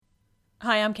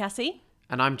Hi, I'm Cassie,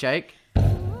 And I'm Jake.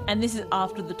 and this is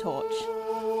After the Torch,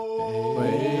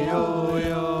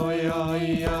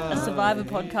 a Survivor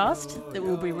podcast that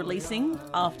we'll be releasing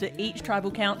after each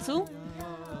tribal council,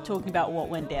 talking about what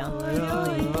went down.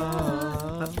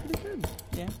 That's pretty good.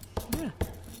 Yeah.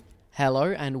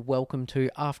 Hello and welcome to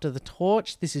After the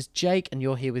Torch. This is Jake and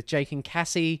you're here with Jake and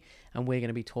Cassie, and we're going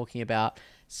to be talking about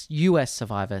US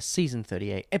Survivor Season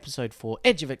 38, Episode 4,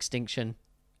 Edge of Extinction.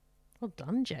 Well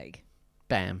done, Jake.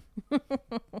 Bam. I'm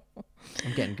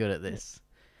getting good at this.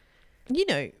 You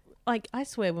know, like, I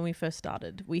swear when we first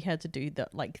started, we had to do the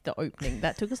opening.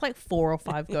 That took us like 4 or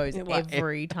 5 goes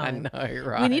every time. I know,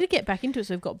 right? We need to get back into it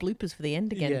so we've got bloopers for the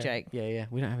end again, Jake. Yeah.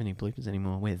 We don't have any bloopers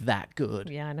anymore. We're that good.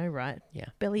 Yeah, I know, right? Yeah.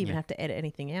 Barely even Yeah. have to edit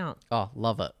anything out. Oh,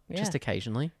 love it. Yeah. Just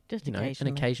occasionally. Just You know,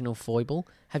 occasionally. an occasional foible.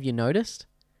 Have you noticed?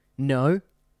 No.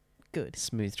 Good.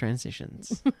 Smooth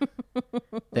transitions.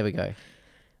 There we go.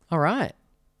 All right.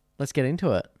 Let's get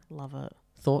into it. Love it.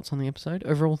 Thoughts on the episode?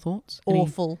 Overall thoughts? Any-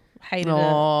 Awful. Hated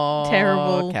Oh, it.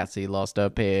 Terrible. Cassie lost her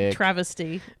pick.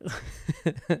 Travesty.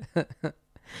 It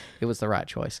was the right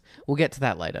choice. We'll get to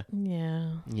that later.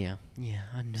 Yeah. Yeah,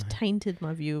 I know. Tainted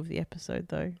my view of the episode,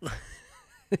 though.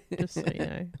 Just so you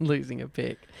know. Losing a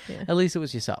pick. Yeah. At least it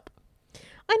was your sup.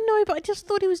 I know, but I just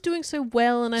thought he was doing so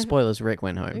well, and I. Spoilers, Rick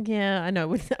went home. Yeah, I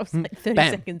know. That was like 30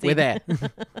 Bam, seconds we're in.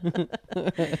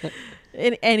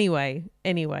 there. Anyway,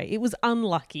 it was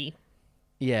unlucky.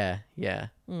 Yeah.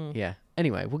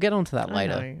 Anyway, we'll get on to that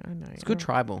later. I know. It's good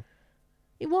tribal.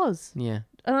 It was Yeah.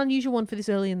 an unusual one for this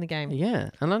early in the game. Yeah,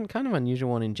 and kind of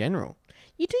unusual one in general.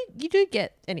 You do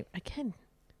get anyway. Again,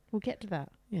 we'll get to that.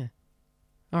 Yeah.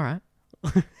 All right.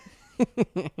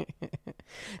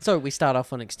 So we start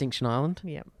off on Extinction Island.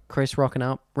 Yeah, Chris rocking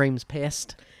up. Reem's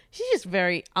pissed. she's just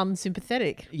very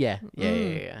unsympathetic. Yeah.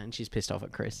 And she's pissed off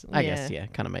at Chris. I guess,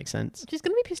 kind of makes sense. She's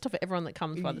going to be pissed off at everyone that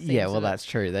comes by the scenes. Yeah, well, of it. that's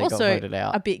true. They also got voted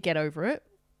out. a bit get over it.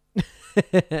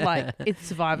 Like, it's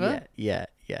Survivor. Yeah.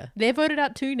 They're voted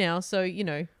out too now, so you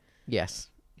know. Yes.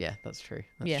 Yeah, that's true.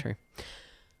 That's Yeah. true.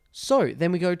 So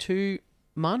then we go to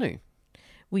Manu.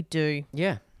 We do.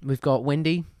 Yeah. We've got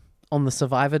Wendy on the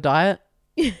Survivor diet.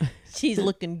 She's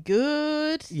looking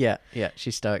good, Yeah.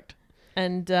 She's stoked.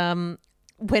 and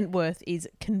Wentworth is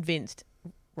convinced,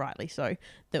 rightly so,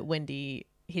 that Wendy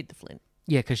hid the flint.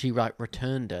 Yeah, because she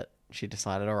returned it. She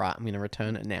decided, all right, I'm going to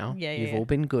return it now. Yeah, You've yeah. all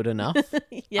been good enough.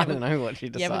 Yeah, I don't know what she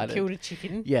You haven't decided. killed a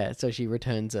chicken. Yeah, so she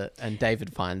returns it and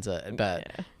David finds it.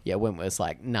 But yeah, Wentworth's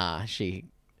like, nah, she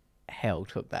hell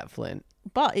took that flint.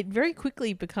 But it very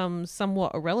quickly becomes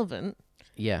somewhat irrelevant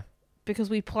Yeah. because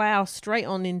we plow straight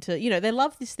on into, you know, they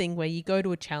love this thing where you go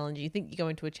to a challenge, you think you go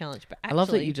into a challenge, but actually... I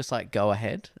love that you just like go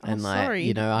ahead and like, sorry,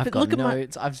 you know, I've but got look at my-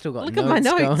 notes. I've still got Look notes at my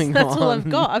notes. going That's on. all I've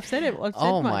got. I've said it. I've said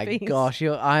Oh my my piece. gosh.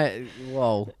 Whoa.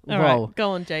 All Whoa. right,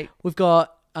 go on, Jake. We've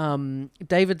got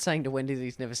David saying to Wendy that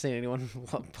he's never seen anyone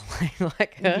play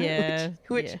like her. Yeah.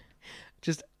 Which yeah.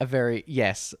 just a very,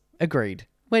 yes, agreed.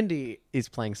 Wendy is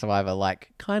playing Survivor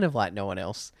like kind of like no one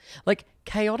else. Like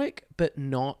chaotic, but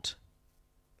not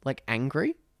like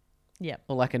angry Yeah.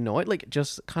 or like annoyed. Like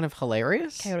just kind of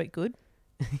hilarious. Chaotic good.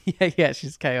 Yeah,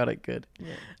 she's chaotic good.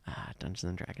 Yeah. Dungeons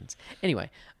and Dragons. Anyway,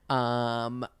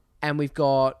 and we've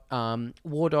got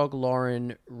War Dog,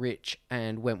 Lauren, Rich,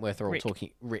 and Wentworth are all Rick. talking.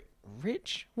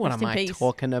 Rich? What Rest am in I peace.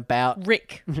 talking about?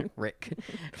 Rick. Rick.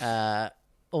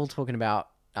 All talking about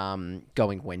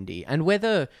going Wendy and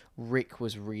whether Rick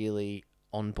was really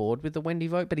on board with the Wendy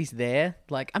vote, but he's there.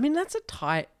 Like, I mean, that's a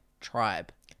tight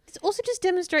tribe. This also just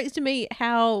demonstrates to me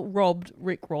how robbed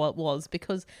Rick was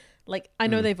because, like, I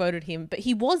know they voted him, but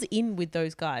he was in with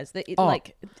those guys.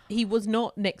 Like, he was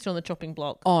not next on the chopping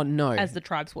block Oh no, as the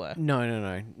tribes were.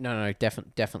 no,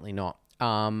 definitely not.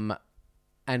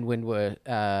 And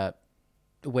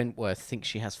Wentworth thinks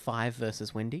she has 5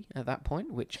 versus Wendy at that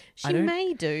point, which She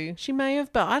may do. She may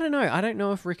have, but I don't know. I don't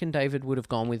know if Rick and David would have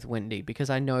gone with Wendy because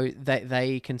I know that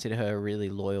they consider her a really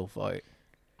loyal vote.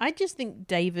 I just think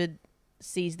David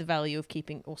sees the value of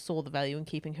saw the value in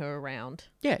keeping her around.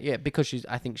 Yeah, because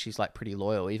I think she's like pretty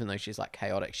loyal, even though she's like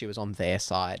chaotic. She was on their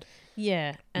side.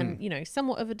 Yeah, and you know,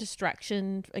 somewhat of a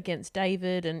distraction against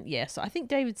David, and so I think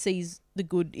David sees the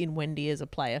good in Wendy as a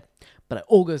player. But it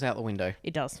all goes out the window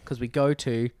It does. because we go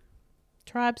to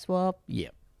Tribe swap. yeah.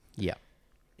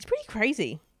 It's pretty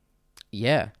crazy.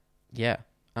 Yeah.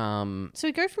 So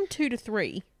we go from 2 to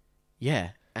 3. Yeah,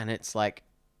 and it's like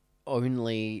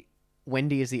only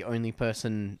Wendy is the only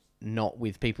person not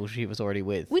with people she was already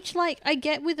with. Which, like, I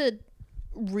get with a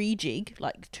rejig,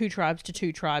 like 2 tribes to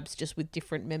 2 tribes just with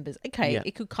different members. Okay, Yeah.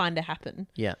 it could kind of happen.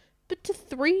 Yeah. But to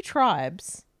 3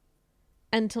 tribes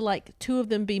and to like 2 of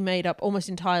them be made up almost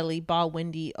entirely bar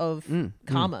Wendy of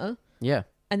Karma, Yeah.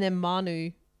 and then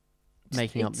Manu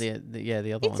Making up the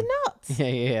other it's one. nuts.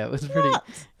 Yeah. It was pretty.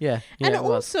 Nuts. Yeah. And it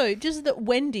was. also, just that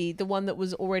Wendy, the one that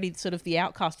was already sort of the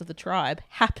outcast of the tribe,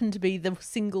 happened to be the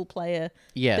single player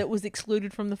Yeah. that was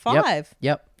excluded from the 5.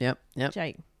 Yep.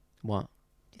 Jake, What?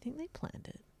 do you think they planned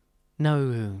it?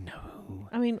 No.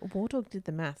 I mean, War Dog did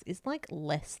the math. It's like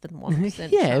less than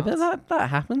 1% Yeah, chance. but that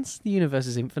happens. The universe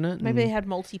is infinite. Maybe they and- had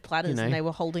multi-platters you know. and they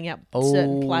were holding up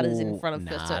certain platters in front of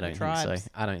nah, certain tribes.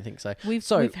 I don't think so.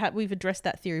 We've addressed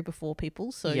that theory before,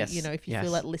 people. So Yes, if you yes.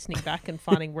 feel like listening back and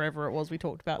finding wherever it was we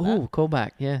talked about that. Oh,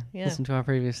 callback. Yeah. Yeah. Listen to our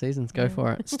previous seasons. Go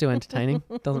for it. It's still entertaining.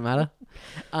 Doesn't matter.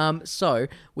 So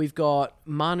we've got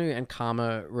Manu and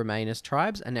Karma remain as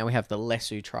tribes, and now we have the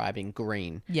Lesu tribe in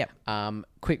green. Yep.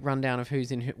 Quick rundown of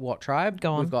who's in what tribe.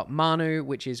 Go on. We've got Manu,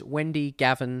 which is Wendy,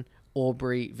 Gavin,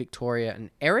 Aubrey, Victoria,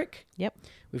 and Eric. Yep.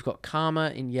 We've got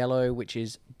Karma in yellow, which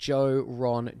is Joe,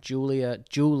 Ron, Julia,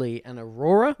 Julie, and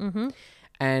Aurora. Mm-hmm.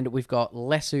 And we've got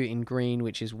Lesu in green,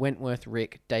 which is Wentworth,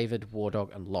 Rick, David,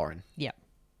 Wardog, and Lauren. Yep.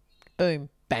 Boom.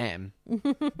 Bam.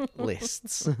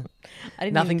 Lists. I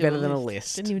didn't Nothing even do better than a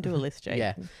list. Didn't even do a list, Jake.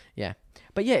 Yeah.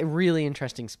 But yeah, really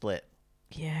interesting split.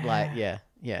 Yeah. Like, yeah.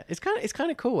 It's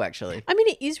kind of cool, actually. I mean,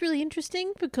 it is really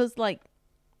interesting because, like,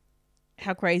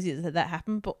 how crazy is that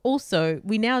happened? But also,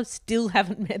 we now still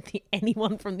haven't met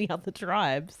anyone from the other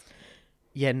tribes.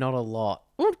 Yeah, not a lot.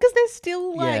 Well, because they're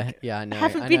still, like, I know.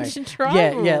 haven't I been know. tribal.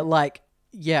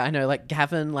 Yeah, I know. Like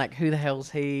Gavin, like who the hell's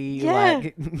he? Yeah.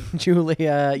 Like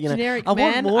Julia, Generic I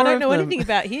man. want more I don't of know them. anything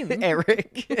about him.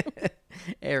 Eric,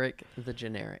 Eric the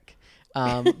generic.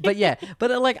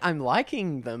 But like I'm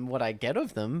liking them, what I get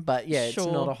of them. But yeah, it's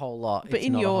Sure. not a whole lot. But It's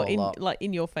in not a your whole lot.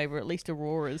 in your favor, at least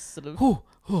Aurora's sort of.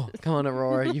 Come on,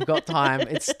 Aurora, you've got time.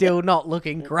 It's still not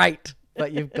looking great,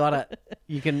 but you've got it.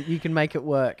 You can make it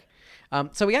work.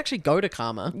 So we actually go to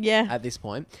Karma. Yeah. At this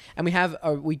point, and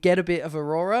we get a bit of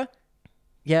Aurora.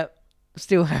 Yep.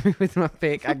 Still happy with my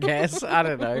pick, I guess. I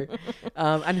don't know.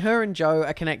 And her and Joe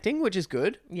are connecting, which is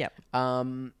good. Yep.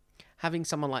 Having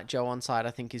someone like Joe on side, I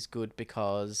think, is good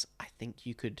because I think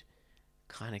you could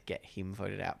kind of get him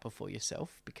voted out before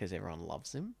yourself because everyone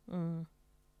loves him.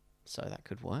 So that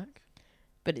could work.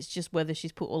 But it's just whether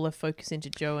she's put all her focus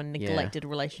into Joe and neglected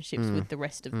relationships with the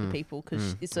rest of the people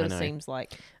because it sort of seems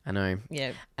like. I know.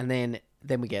 Yeah. And then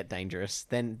we get dangerous.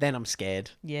 Then I'm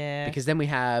scared. Yeah. Because then we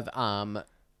have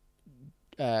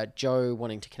Joe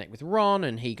wanting to connect with Ron,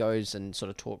 and he goes and sort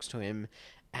of talks to him,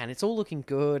 and it's all looking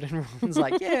good. And Ron's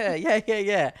like,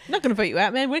 yeah. Not going to vote you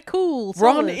out, man. We're cool.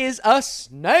 Ron solid. is a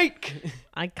snake.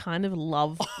 I kind of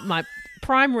love my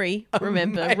primary.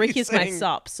 Remember, Rick is my Amazing.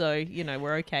 sup, so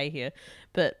we're okay here.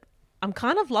 But I'm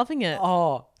kind of loving it.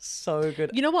 Oh, so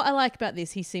good. You know what I like about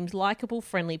this? He seems likable,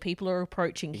 friendly. People are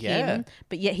approaching Yeah. him,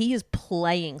 but yet he is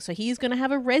playing. So he is going to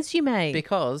have a resume.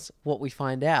 Because what we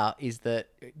find out is that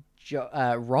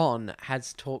Ron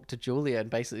has talked to Julia and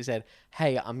basically said,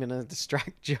 hey, I'm going to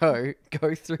distract Joe,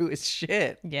 go through his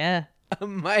shit. Yeah.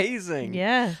 Amazing.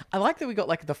 Yeah. I like that we got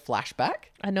like the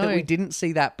flashback. I know. That we didn't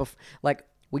see that before. Like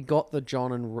we got the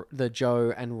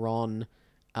Joe and Ron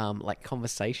like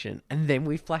conversation, and then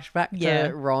we flash back Yeah.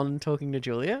 to Ron talking to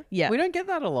Julia. Yeah. We don't get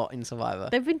that a lot in Survivor.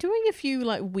 They've been doing a few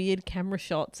like weird camera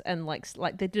shots and like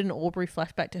they did an Aubrey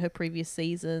flashback to her previous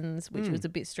seasons, which was a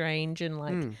bit strange, and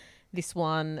like this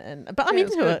one, but I'm Yeah,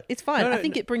 it's into good. it. It's fine. No, I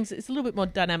think it's a little bit more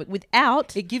dynamic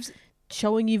without It gives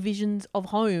showing you visions of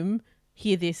home.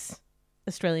 Hear this,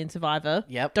 Australian Survivor.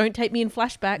 Yep. Don't take me in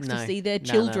flashbacks No. to see their No,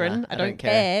 children. no. I don't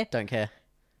care. Don't care.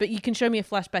 But you can show me a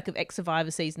flashback of ex-Survivor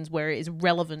seasons where it is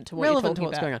relevant to what Relevant to you're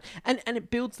what's talking going about. on, and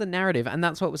it builds the narrative, and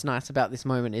that's what was nice about this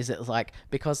moment. Is it was like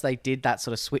because they did that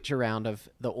sort of switch around of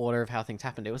the order of how things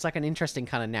happened. It was like an interesting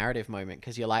kind of narrative moment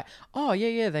because you're like, oh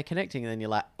yeah, they're connecting, and then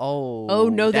you're like, oh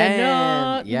no, they're damn.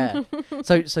 not. Yeah.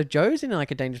 so Joe's in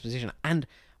like a dangerous position, and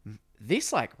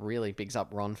this like really bigs up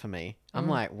Ron for me. I'm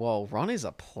like, whoa, Ron is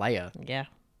a player. Yeah.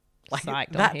 Like Psyched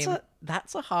on that's him.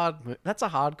 that's a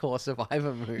hardcore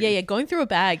Survivor move. Yeah. Going through a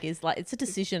bag is like, it's a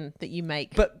decision that you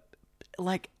make. But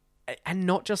like, and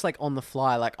not just like on the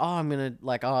fly, like, oh, I'm gonna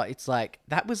like, oh, it's like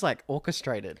that was like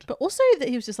orchestrated. But also that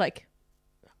he was just like,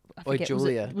 I Or forget,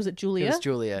 Julia. Was it Julia? It was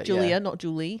Julia. Julia, yeah. not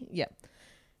Julie. Yeah.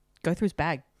 Go through his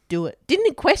bag. Do it.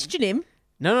 Didn't question him.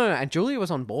 No. And Julia was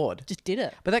on board. Just did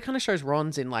it. But that kind of shows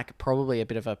Ron's in like probably a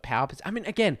bit of a power position. I mean,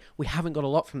 again, we haven't got a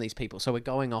lot from these people, so we're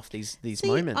going off these See,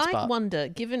 moments. I But wonder,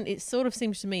 given it sort of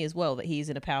seems to me as well that he is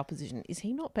in a power position, is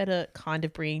he not better kind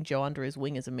of bringing Joe under his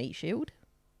wing as a meat shield?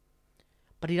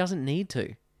 he doesn't need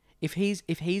to. If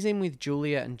he's in with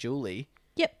Julia and Julie,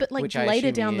 Yeah, but like Which I later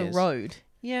assume down he the is. road.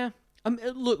 yeah,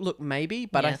 Look, maybe,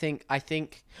 but Yeah. I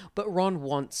think, but Ron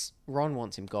wants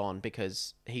him gone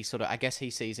because he sort of, I guess he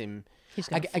sees him. He's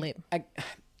going to flip.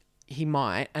 He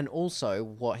might, and also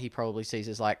what he probably sees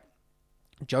is like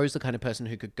Joe's the kind of person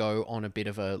who could go on a bit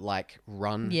of a like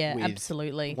run. Yeah, with,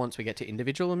 absolutely. Once we get to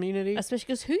individual immunity, Especially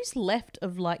because who's left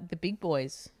of like the big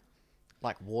boys?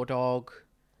 like War Dog,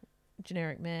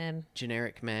 Generic Man.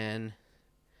 Generic Man.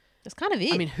 That's kind of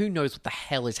it. I mean, who knows what the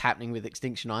hell is happening with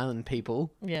Extinction Island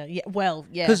people? yeah. Well,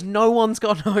 yeah. Because no one's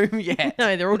got home yet.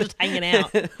 No, they're all just hanging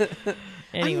out.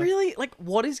 Anyway. I'm really like,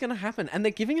 what is going to happen? And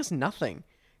they're giving us nothing.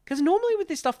 Because normally with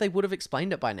this stuff, they would have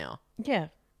explained it by now. Yeah.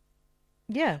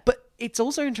 Yeah. But it's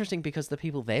also interesting because the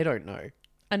people there don't know.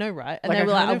 I know, right? And Like, they I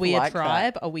were like, kind are of we like a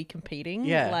tribe? Are we competing?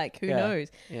 Yeah. Like, who Yeah.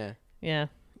 knows? Yeah. Yeah.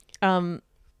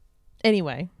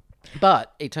 Anyway.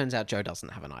 But it turns out Joe doesn't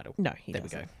have an idol. No, he There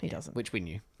doesn't. we go. He Yeah, doesn't. Which we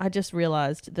knew. I just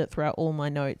realised that throughout all my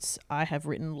notes, I have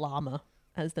written Llama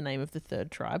as the name of the third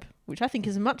tribe, which I think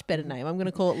is a much better name. I'm going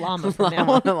to call it Llama from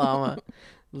now on. Llama.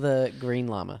 The green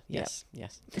llama. Yes.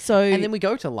 Yes. So, And then we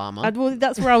go to llama. well,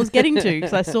 that's where I was getting to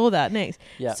because I saw that next.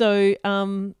 Yeah. So,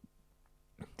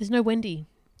 there's no Wendy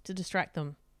to distract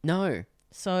them. No.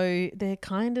 So they're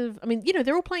kind of, I mean,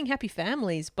 they're all playing happy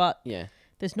families, but Yeah.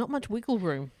 there's not much wiggle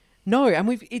room. No,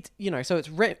 and so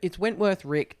it's Wentworth,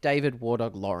 Rick, David,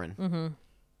 Wardog, Lauren. Mm-hmm.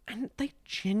 And they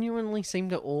genuinely seem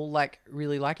to all like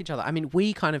really like each other. I mean,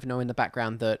 we kind of know in the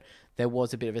background that there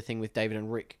was a bit of a thing with David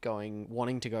and Rick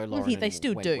wanting to go Lauren. they and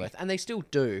still do. Wentworth, and they still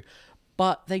do,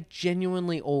 but they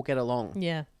genuinely all get along.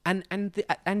 Yeah. And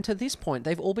to this point,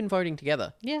 they've all been voting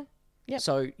together. Yeah. Yep.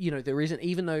 So there isn't,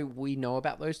 even though we know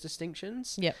about those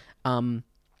distinctions. Yep.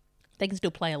 They can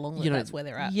still play along with that's where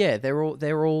they're at. Yeah,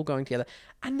 they're all going together,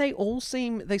 and they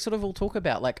sort of all talk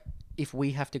about like if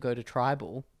we have to go to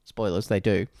tribal. Spoilers, they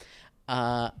do.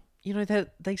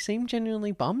 They seem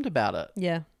genuinely bummed about it.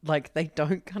 Yeah. Like they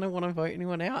don't kind of want to vote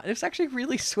anyone out. It's actually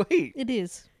really sweet. It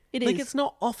is. Like it's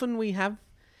not often we have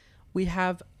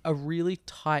a really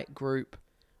tight group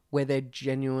where they're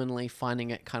genuinely finding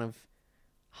it kind of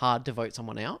hard to vote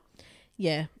someone out.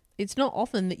 Yeah. It's not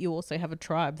often that you also have a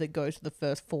tribe that goes to the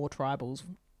first 4 tribals,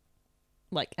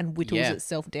 like, and whittles Yeah.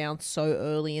 itself down so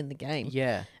early in the game.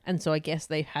 Yeah. And so I guess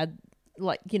they've had,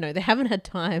 they haven't had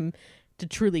time to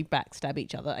truly backstab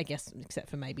each other, I guess, except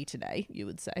for maybe today, you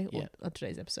would say, or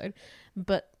today's episode.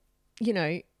 But,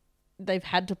 they've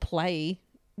had to play.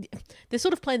 They're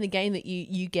sort of playing the game that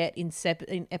you get in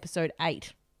episode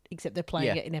 8, except they're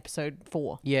playing it in episode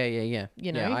 4. Yeah.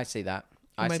 know? I see that.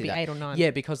 Or I maybe see that. 8 or 9.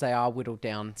 Yeah, because they are whittled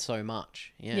down so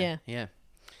much. Yeah.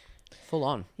 Full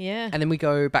on. Yeah. And then we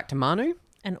go back to Manu.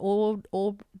 And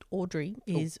Audrey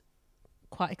is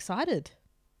quite excited.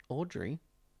 Audrey?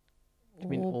 Do you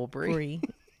mean Aubrey?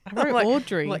 I wrote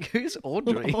Audrey. Like, who's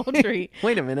Audrey? Audrey.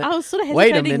 Wait a minute. I was sort of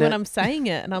Wait a hesitating when minute. I'm saying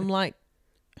it, and I'm like,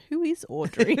 who is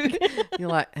Audrey? You're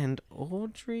like, and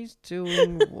Audrey's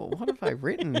doing, what have I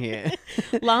written here?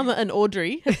 Llama and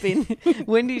Audrey have been...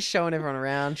 Wendy's showing everyone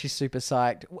around. She's super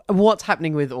psyched. What's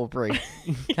happening with Aubrey?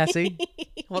 Cassie?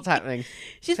 What's happening?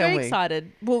 She's Tell very me.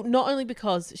 excited. Well, not only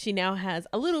because she now has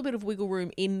a little bit of wiggle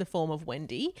room in the form of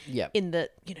Wendy, Yep. in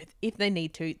that, if they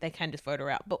need to, they can just vote her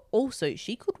out, but also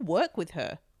she could work with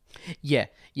her. Yeah.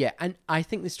 And I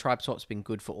think this tribe swap's been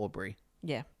good for Aubrey.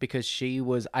 Yeah. Because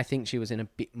I think she was in a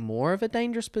bit more of a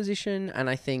dangerous position, and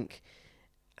I think,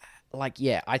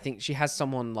 I think she has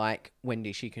someone like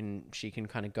Wendy she can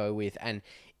kind of go with, and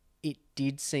it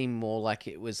did seem more like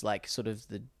it was like sort of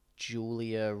the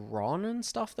Julia, Ron and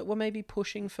stuff that were maybe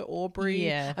pushing for Aubrey.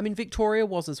 Yeah. I mean, Victoria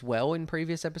was as well in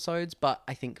previous episodes, but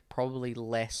I think probably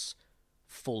less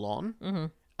full on. Mm-hmm.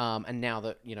 And now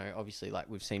that, obviously, like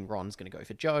we've seen Ron's going to go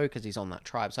for Joe because he's on that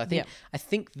tribe. So I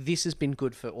think this has been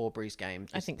good for Aubrey's game.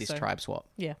 I think this so. tribe swap.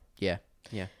 Yeah. Yeah.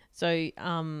 So,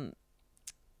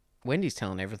 Wendy's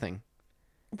telling everything.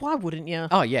 why wouldn't you?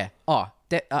 Oh yeah.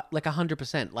 Like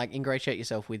 100%. Like ingratiate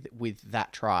yourself with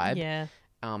that tribe. Yeah.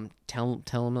 Tell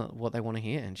them what they want to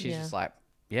hear, and she's just like,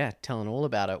 telling all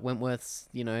about it. Wentworth's,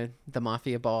 the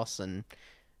mafia boss, and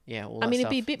all that It'd stuff.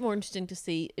 be a bit more interesting to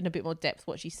see in a bit more depth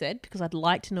what she said, because I'd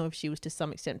like to know if she was to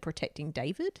some extent protecting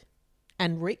David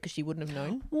and Rick, because she wouldn't have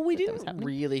known. Well, we that was didn't happening.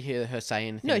 really hear her say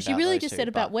anything. No, she about really those just two, said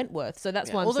about but- Wentworth, so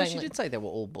that's why I'm Although saying. she like, did say they were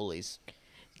all bullies.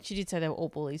 she did say they were all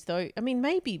bullies, though. I mean,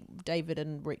 maybe David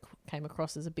and Rick came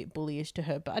across as a bit bullyish to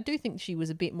her, but I do think she was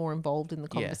a bit more involved in the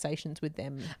conversations with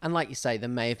them. And like you say, there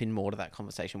may have been more to that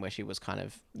conversation where she was kind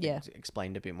of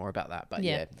explained a bit more about that. But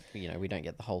Yeah. we don't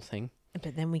get the whole thing.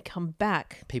 But then we come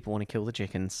back People want to kill the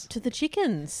chickens. to the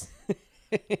chickens.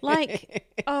 Like,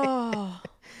 oh,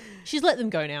 she's let them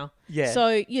go now. Yeah.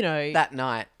 So, you know, That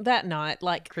night, that night,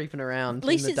 like, creeping around. at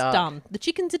least in the it's dark. done. The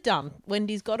chickens are done.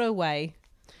 Wendy's got her way.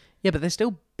 Yeah, but they're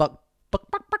still buck,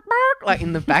 like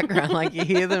in the background. Like you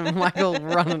hear them like all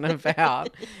running about.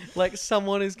 Like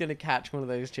someone is going to catch one of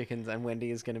those chickens and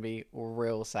Wendy is going to be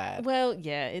real sad. Well,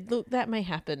 yeah, look, that may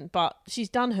happen, but she's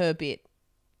done her bit.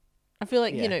 I feel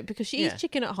like, Yeah. you know, because she Yeah. is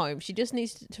chicken at home, she just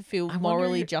needs to feel I wonder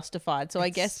morally if- justified. So I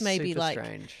It's guess maybe super like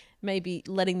strange. maybe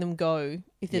letting them go.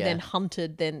 If they're Yeah. then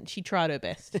hunted, then she tried her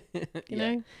best. You Yeah.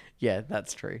 know? Yeah,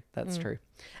 that's true. That's true.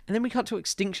 And then we cut to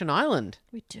Extinction Island.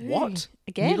 We do. What?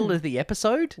 Again. Middle of the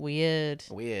episode? Weird.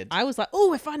 Weird. I was like,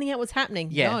 oh, we're finding out what's happening.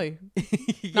 Yeah. No,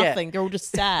 Yeah. nothing. They're all just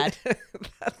sad.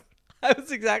 I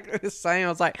was exactly the same. I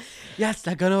was like, yes,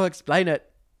 they're going to explain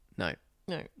it. No,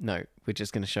 No. we're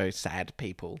just going to show sad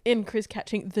people. And Chris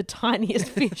catching the tiniest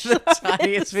fish. The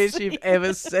tiniest fish you've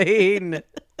ever seen. And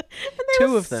they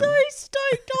Two were of them. so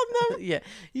stoked on them. Yeah,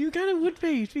 you kind of would be.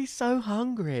 You'd be so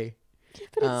hungry.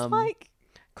 But it's like,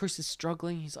 Chris is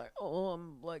struggling. He's like, oh,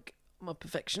 I'm a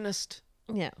perfectionist.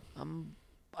 yeah.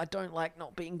 I don't like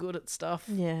not being good at stuff.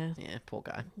 Yeah. Yeah, poor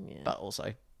guy. Yeah. But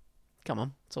also, come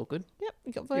on, it's all good. Yep,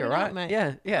 you got voted You're right, out, mate.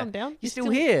 Yeah, yeah. Calm down. You're still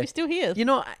here. You're still here. You're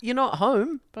not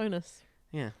home. Bonus.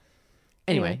 Yeah.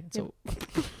 Anyway, Anyway, it's all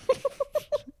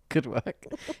good work.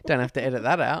 Don't have to edit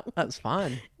that out. That's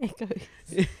fine.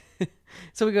 Echoes.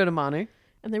 So we go to Manu.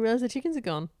 And they realise the chickens are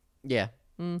gone. Yeah.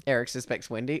 Mm. Eric suspects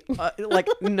Wendy. Like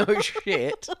no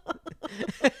shit.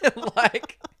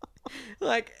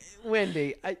 like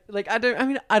Wendy. I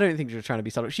don't think she was trying to be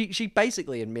subtle. She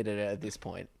basically admitted it at this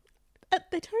point.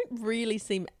 They don't really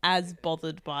seem as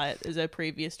bothered by it as her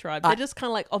previous tribe. They're just kind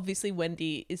of like, obviously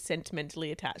Wendy is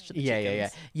sentimentally attached to the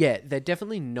chickens. Yeah, they're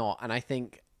definitely not. And I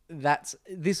think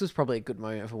this was probably a good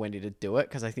moment for Wendy to do it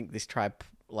because I think this tribe,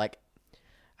 like,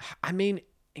 I mean,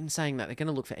 in saying that, they're going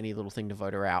to look for any little thing to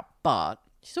vote her out. But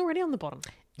She's already on the bottom.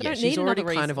 They don't she's need already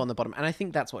another kind reason. of on the bottom. And I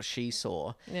think that's what she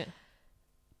saw. Yeah.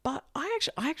 But I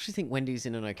actually think Wendy's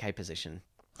in an okay position.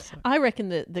 I reckon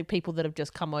that the people that have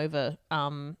just come over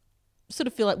sort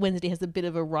of feel like Wednesday has a bit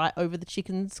of a right over the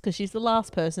chickens because she's the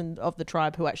last person of the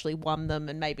tribe who actually won them,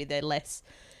 and maybe they're less,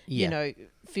 Yeah. you know,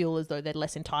 feel as though they're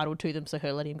less entitled to them, so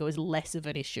her letting them go is less of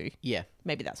an issue. Yeah.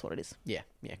 Maybe that's what it is. Yeah,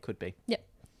 could be. Yep.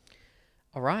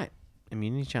 All right.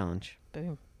 Immunity challenge.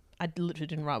 Boom. I literally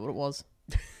didn't write what it was.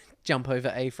 Jump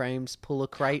over A-frames, pull a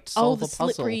crate, solve the a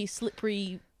puzzle.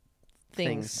 slippery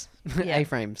things. Yeah.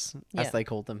 A-frames, as Yeah. they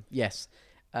called them. Yes.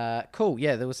 Cool.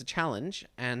 Yeah, there was a challenge,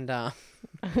 and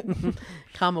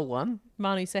Karma won.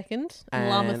 Manu second, and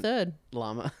Llama And- third.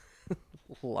 Llama,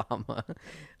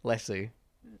 Lesu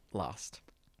last.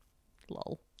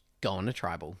 Lol. Going to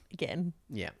tribal. Again,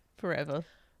 Yeah. forever.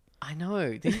 I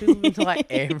know. These people into like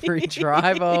every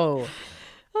tribal.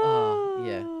 Oh,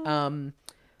 yeah.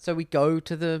 So we go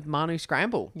to the Manu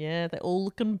Scramble. Yeah, they're all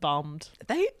looking bummed.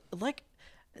 They like,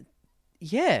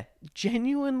 yeah,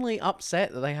 genuinely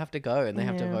upset that they have to go and they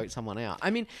have to Yeah. vote someone out. I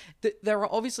mean, there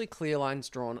are obviously clear lines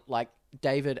drawn. Like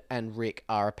David and Rick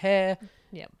are a pair.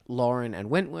 Yeah. Lauren and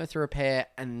Wentworth are a pair,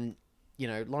 and you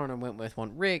know, Lauren and Wentworth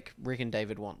want Rick. Rick and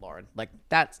David want Lauren. Like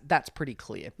that's pretty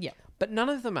clear. Yeah. But none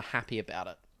of them are happy about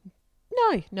it.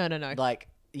 No. Like,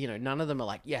 you know, none of them are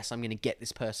like, yes, I'm going to get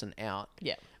this person out.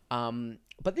 Yeah.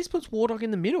 But this puts War Dog in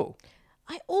the middle,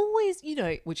 I always, you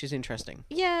know, which is interesting.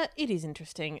 yeah, it is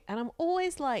interesting. And I'm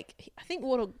always like, I think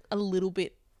Warthog a little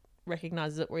bit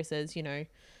recognizes it where he says, you know,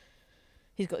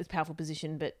 he's got this powerful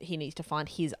position, but he needs to find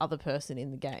his other person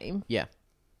in the game. Yeah.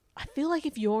 I feel like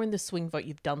if you're in the swing vote,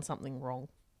 you've done something wrong.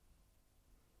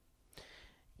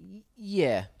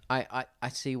 Yeah. I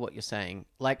see what you're saying.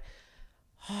 Like,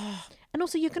 And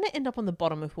also, you're going to end up on the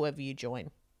bottom of whoever you join.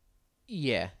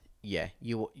 yeah.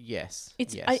 Yes.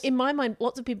 It's yes. in my mind,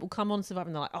 lots of people come on Survivor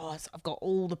and they're like, oh, I've got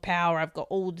all the power. I've got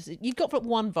all this. You've got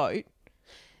one vote.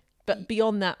 But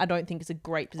beyond that, I don't think it's a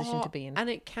great position to be in. And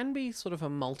it can be sort of a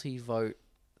multi-vote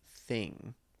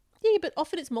thing. Yeah, but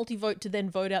often it's multi-vote to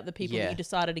then vote out the people Yeah. that you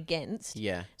decided against.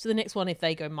 Yeah. So the next one, if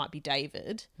they go, might be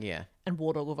David, Yeah. and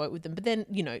Wardog will vote with them. But then,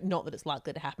 you know, not that it's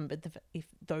likely to happen, but if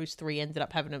those three ended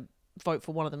up having a vote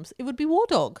for one of them, it would be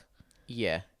Wardog.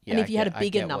 Yeah. And if you had a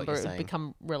bigger get what number, you're it would saying.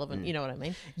 become relevant. You know what I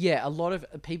mean? Yeah, a lot of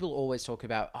people always talk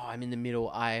about, oh, I'm in the middle.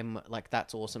 I'm like,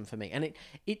 that's awesome for me. And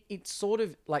it's sort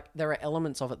of like there are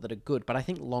elements of it that are good, but I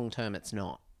think long term it's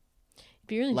not. It'd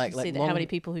be really Like- interesting to see like how many long-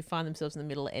 people who find themselves in the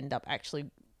middle end up actually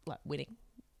like winning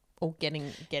or getting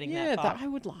Yeah, that far. I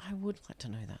would like to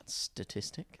know that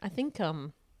statistic. I think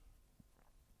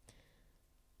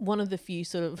one of the few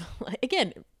sort of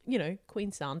again, you know,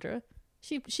 Queen Sandra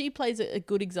She plays a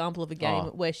good example of a game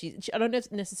where she I don't know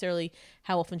necessarily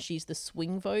how often she's the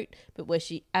swing vote, but where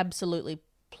she absolutely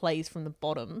plays from the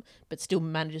bottom, but still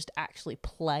manages to actually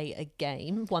play a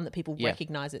game, one that people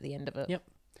recognize at the end of it. Yep.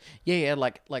 Yeah,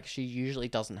 like she usually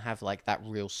doesn't have like that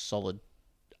real solid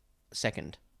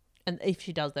second. And if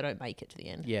she does, they don't make it to the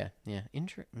end. Yeah.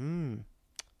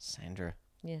 Sandra.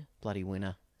 Yeah. Bloody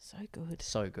winner. So good.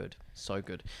 So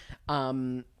good.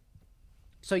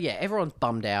 So yeah, everyone's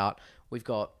bummed out. We've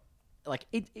got like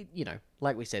it you know,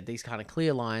 like we said, these kind of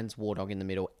clear lines, War Dog in the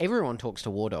middle. Everyone talks to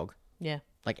War Dog. Yeah.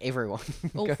 Like everyone.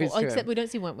 All goes four, to except him. we don't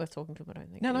see Wentworth talking to him, I don't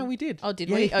think. No, we did. Oh, did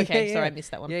Yeah, we? yeah, Okay, yeah, sorry, yeah. I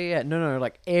missed that one. Yeah. No,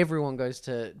 like everyone goes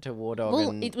to War Dog.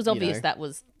 Well, and, it was you obvious know, that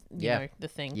was, you know, the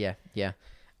thing. Yeah.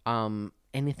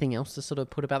 Anything else to sort of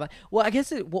put about that? Well, I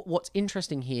guess what's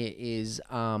interesting here is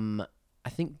I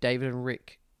think David and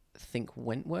Rick think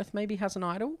Wentworth maybe has an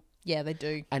idol. Yeah, they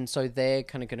do. And so they're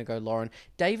kind of going to go Lauren.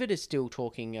 David is still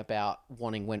talking about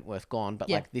wanting Wentworth gone, but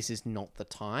like this is not the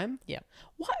time. Yeah.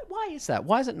 Why is that?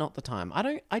 Why is it not the time?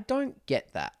 I don't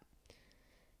get that.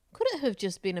 Could it have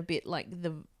just been a bit like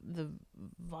the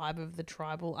vibe of the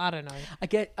tribal? I don't know.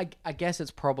 I guess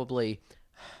it's probably,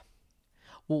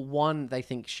 well, one, they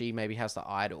think she maybe has the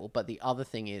idol, but the other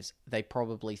thing is they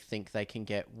probably think they can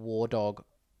get War Dog.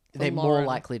 They're more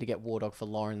likely to get War Dog for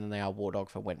Lauren than they are War Dog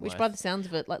for Wentworth. Which, by the sounds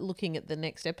of it, like looking at the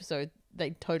next episode, they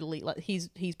totally like he's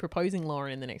proposing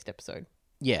Lauren in the next episode.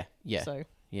 Yeah. So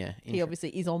yeah, he obviously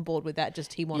is on board with that.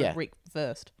 Just he wanted Rick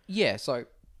first. Yeah. So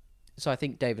I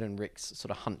think David and Rick's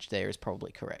sort of hunch there is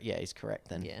probably correct. Yeah, he's correct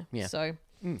then. Yeah. So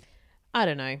I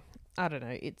don't know.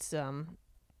 It's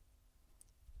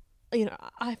you know,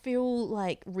 I feel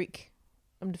like Rick,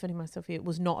 I'm defending myself here,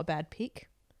 was not a bad pick.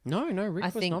 No, Rick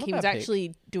was not a bad pick. He was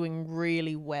actually doing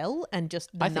really well, and just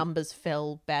the numbers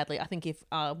fell badly. I think if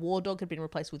War Dog had been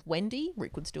replaced with Wendy,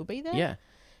 Rick would still be there. Yeah.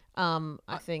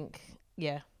 I think,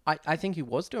 yeah. I think he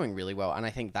was doing really well, and I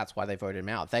think that's why they voted him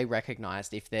out. They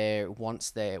recognised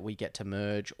once we get to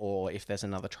merge, or if there's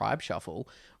another tribe shuffle,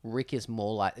 Rick is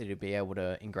more likely to be able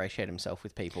to ingratiate himself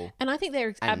with people. And I think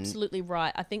they're absolutely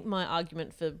right. I think my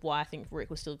argument for why I think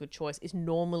Rick was still a good choice is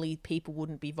normally people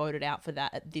wouldn't be voted out for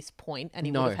that at this point, and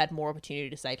he would have had more opportunity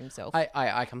to save himself.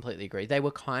 I completely agree. They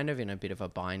were kind of in a bit of a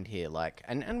bind here, like,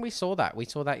 and we saw that. We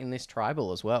saw that in this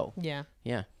tribal as well. Yeah.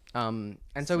 Yeah. And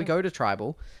so we go to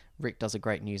tribal. Rick does a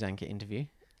great news anchor interview.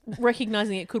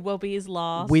 Recognizing it could well be his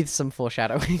last. With some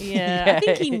foreshadowing. Yeah. I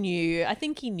think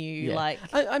he knew. Yeah. Like,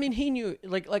 I mean, he knew,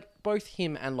 like both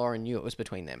him and Lauren knew it was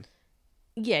between them.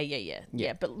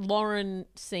 Yeah. But Lauren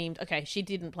seemed, okay, she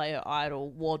didn't play her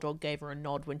idol. War Dog gave her a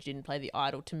nod when she didn't play the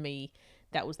idol. To me,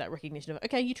 that was that recognition of,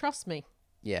 okay, you trust me.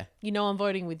 Yeah. You know I'm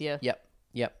voting with you. Yep.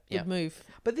 Good move.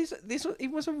 But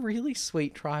it was a really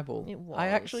sweet tribal. It was. I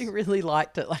actually really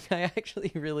liked it. Like, I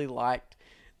actually really liked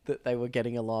that they were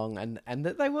getting along, and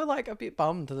that they were like a bit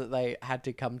bummed that they had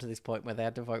to come to this point where they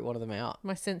had to vote one of them out.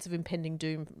 My sense of impending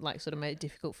doom like sort of made it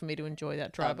difficult for me to enjoy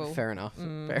that tribal. Fair enough.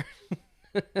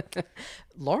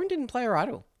 Lauren didn't play her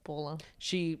idol. Baller.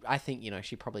 I think,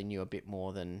 she probably knew a bit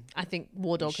more than... I think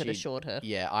War Dog had assured her.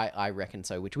 Yeah, I reckon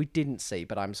so, which we didn't see,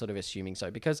 but I'm sort of assuming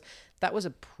so, because that was a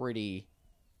pretty,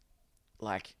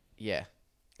 like, yeah.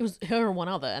 It was her and one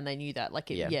other, and they knew that. Like,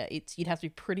 you'd have to be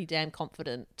pretty damn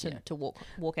confident to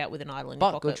walk out with an idol in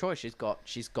your pocket. But good choice.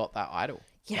 She's got that idol.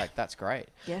 Yeah. Like, that's great.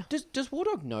 Yeah. Does War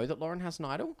Dog know that Lauren has an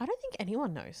idol? I don't think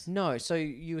anyone knows. No. So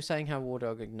you were saying how War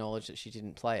Dog acknowledged that she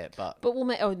didn't play it, but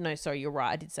oh no, sorry, you're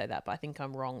right. I did say that, but I think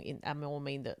I'm wrong. I more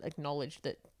mean that acknowledged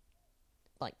that,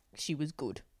 like, she was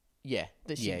good. Yeah.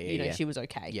 That she, she was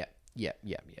okay. Yeah.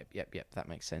 That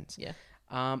makes sense. Yeah.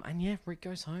 And yeah, Rick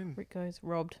goes home. Rick goes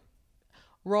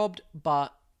robbed,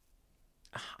 but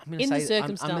I'm gonna say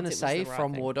right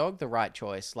from thing. War Dog the right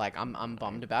choice. Like, I'm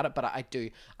bummed about it, but I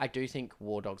do think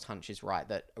War Dog's hunch is right,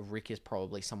 that Rick is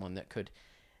probably someone that could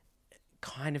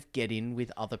kind of get in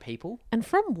with other people, and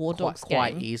from War Dog's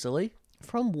quite easily.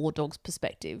 From War Dog's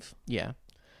perspective, yeah.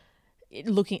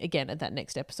 Looking again at that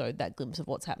next episode, that glimpse of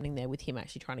what's happening there with him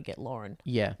actually trying to get Lauren.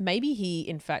 Yeah. Maybe he,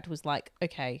 in fact, was like,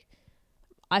 okay,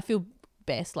 I feel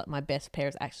best, like my best pair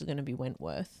is actually going to be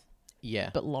Wentworth.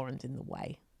 Yeah. But Lauren's in the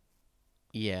way.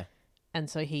 Yeah. And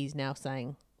so he's now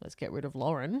saying, let's get rid of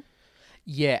Lauren.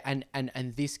 Yeah, and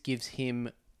this gives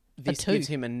him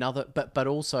another, but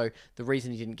also the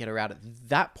reason he didn't get her out at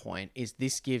that point is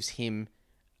this gives him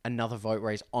another vote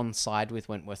where he's on side with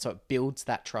Wentworth, so it builds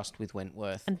that trust with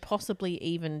Wentworth, and possibly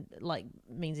even like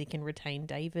means he can retain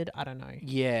David. I don't know.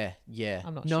 Yeah.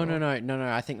 I'm not sure.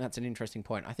 No. I think that's an interesting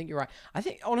point. I think you're right. I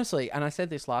think honestly, and I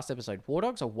said this last episode, War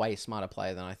Dog's a way smarter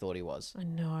player than I thought he was. I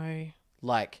know.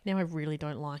 Like, Now I really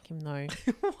don't like him though,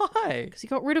 why? because he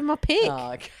got rid of my pick.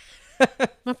 Oh, okay.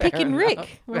 My pick in enough.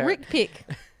 Rick. My Fair- Rick pick.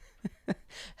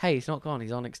 Hey, he's not gone.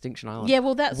 He's on Extinction Island. Yeah,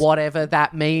 well, that's Whatever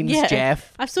that means, yeah.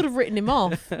 Jeff. I've sort of written him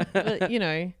off, but you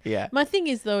know. Yeah. My thing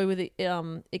is though with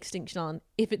Extinction Island,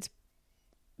 if it's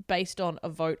based on a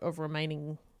vote of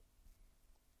remaining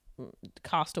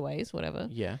castaways, whatever,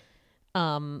 Yeah.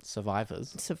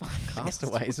 Survivors. survivors.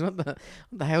 Castaways. What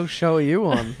the hell show are you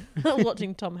on?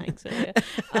 Watching Tom Hanks earlier.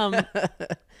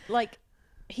 Like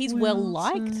he's well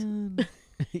liked.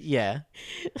 Yeah.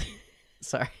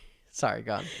 Sorry,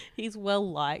 go on. He's well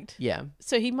liked. Yeah.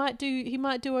 So he might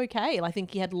do okay. I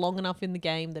think he had long enough in the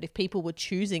game that if people were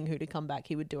choosing who to come back,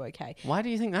 he would do okay. Why do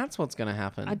you think that's what's going to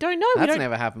happen? I don't know. That's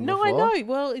never happened no, before. I know.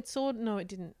 Well, no, it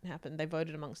didn't happen. They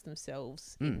voted amongst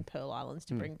themselves in Pearl Islands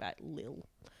to bring back Lil.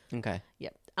 Okay.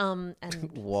 Yep. And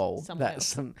Whoa, someone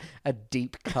that's else. a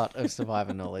deep cut of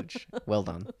Survivor knowledge. Well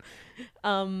done.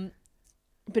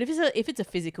 But if it's a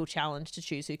physical challenge to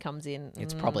choose who comes in,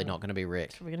 It's probably not going to be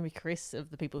Rick. we're going to be Chris of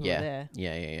the people who Yeah. are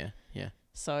there. Yeah.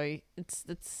 So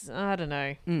it's I don't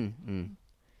know.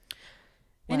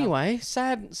 Anyway,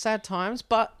 sad times,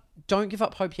 but don't give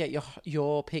up hope yet.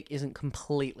 Your pick isn't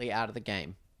completely out of the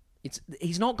game.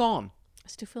 He's not gone. I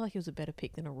still feel like it was a better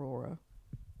pick than Aurora.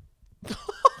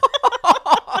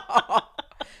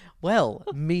 Well,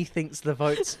 methinks the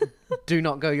votes do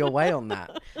not go your way on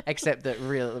that. Except that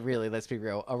really, let's be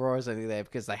real, Aurora's only there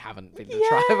because they haven't been to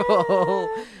tribal.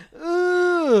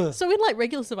 Ugh. So in like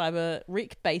regular Survivor,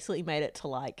 Rick basically made it to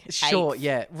like Sure, 8th.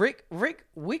 yeah. Rick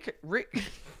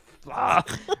Ah,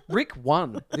 Rick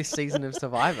won this season of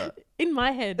Survivor. In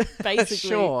my head, basically.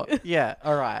 Sure. Yeah.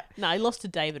 All right. No, I lost to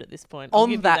David at this point. I'll On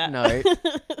give you that note,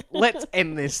 let's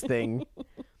end this thing.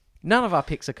 None of our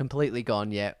picks are completely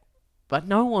gone yet, but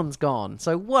no one's gone.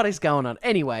 So what is going on?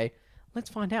 Anyway, let's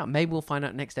find out. Maybe we'll find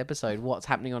out next episode what's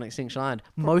happening on Extinction Island.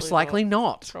 Most likely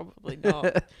not. Probably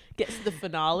not. Gets to the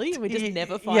finale and we just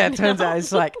never find Yeah, it turns out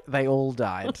it's like they all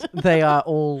died. They are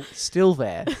all still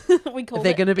there. we call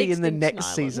They're it going to be in the Extinction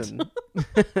next Island.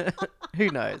 season. Who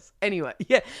knows? Anyway,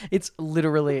 yeah, it's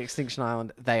literally Extinction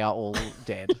Island. They are all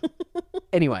dead.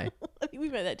 Anyway, I think we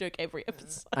made that joke every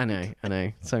episode. I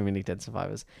know. So many dead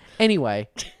survivors. Anyway,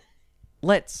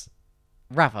 let's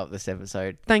wrap up this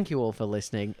episode. Thank you all for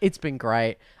listening. It's been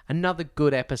great. Another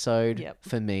good episode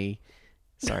for me.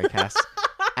 Sorry, Cass.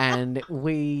 And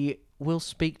we will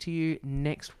speak to you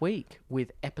next week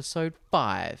with episode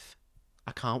 5.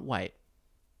 I can't wait.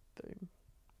 Boom.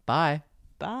 Bye.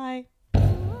 Bye.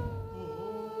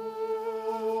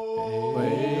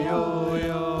 Wait.